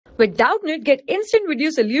With Doubtnut, get instant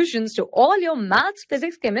video solutions to all your maths,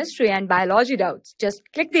 physics, chemistry, and biology doubts. Just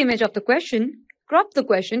click the image of the question, crop the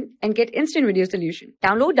question, and get instant video solution.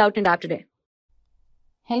 Download Doubtnut app today.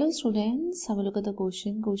 Hello students, have a look at the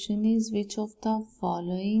question. Question is, which of the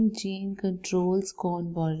following gene controls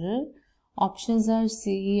cone border? Options are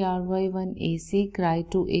CERY1AC,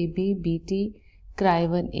 CRY2AB, BT,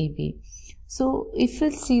 CRY1AB. So if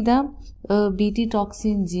we see the BT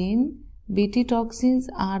toxin gene, BT toxins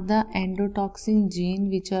are the endotoxin gene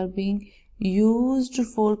which are being used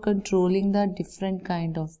for controlling the different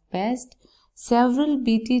kind of pest. Several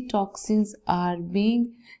BT toxins are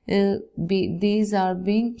being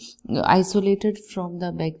isolated from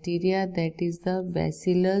the bacteria, that is the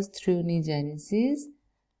Bacillus thuringiensis.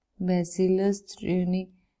 Bacillus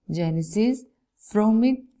thuringiensis. From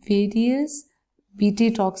it, various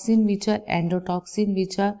BT toxin which are endotoxin,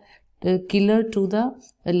 which are killer to the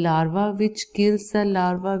larva, which kills the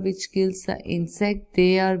larva, which kills the insect,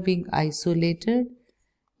 they are being isolated.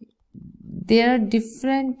 There are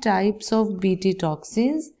different types of BT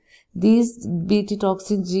toxins. These BT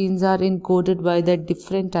toxin genes are encoded by the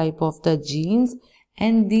different type of the genes,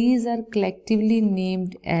 and these are collectively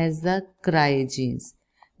named as the CRY genes.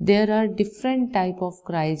 There are different type of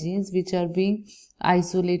CRY genes which are being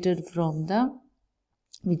isolated from the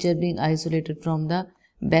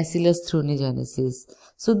Bacillus thuringiensis.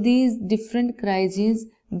 So these different CRY genes,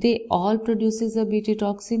 they all produces a BT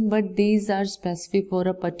toxin, but these are specific for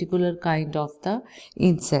a particular kind of the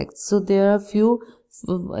insects. So there are few.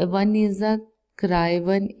 One is the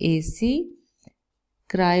CRY1AC,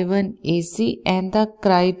 and the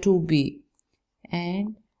CRY2B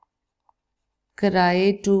and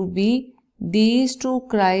CRY2B. These two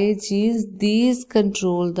CRY genes, these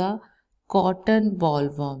control the cotton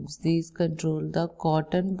bollworms. These control the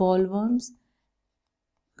cotton bollworms.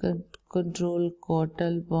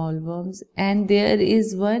 And there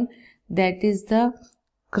is one that is the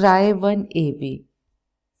CRY1AB.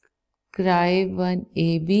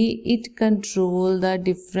 CRY1AB, it control the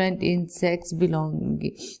different insects belonging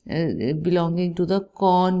to the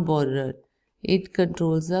cone borer. It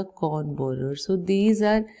controls the cone borer. So these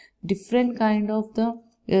are different kind of the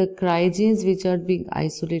CRY genes which are being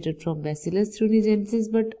isolated from Bacillus thuringiensis,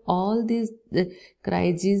 but all these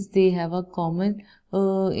CRY genes, they have a common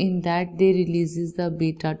in that they releases the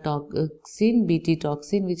BT toxin,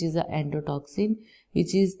 which is the endotoxin,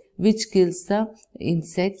 which kills the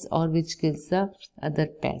insects or which kills the other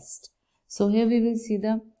pest. So here we will see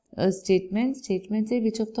the statements. Statements say,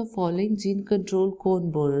 which of the following gene control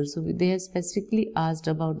cone borer? So they have specifically asked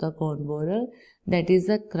about the cone borer, that is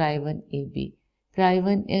the CRY1AB.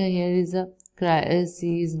 CRY1 here is a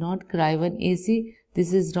C is not CRY1AC.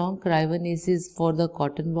 This is wrong. CRY1AC is for the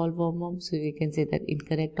cotton bollworm, so we can say that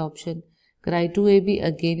incorrect option. CRY2AB,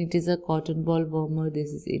 again it is a cotton bollworm.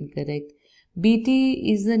 This is incorrect.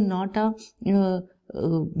 BT is not a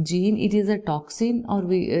gene, it is a toxin, or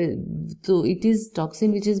so it is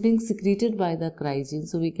toxin which is being secreted by the CRY gene,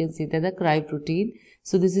 so we can say that the CRY protein.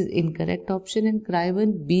 So this is incorrect option. And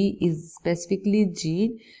CRY1B is specifically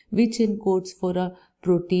gene which encodes for a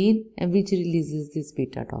protein and which releases this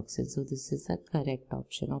beta toxin. So this is the correct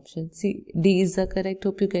option. Option D is the correct.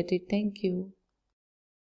 Hope you get it. Thank you.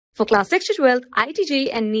 For class 6 to 12, IIT JEE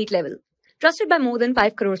and NEET level. Trusted by more than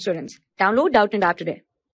 5 crore students. Download Doubtnut app today.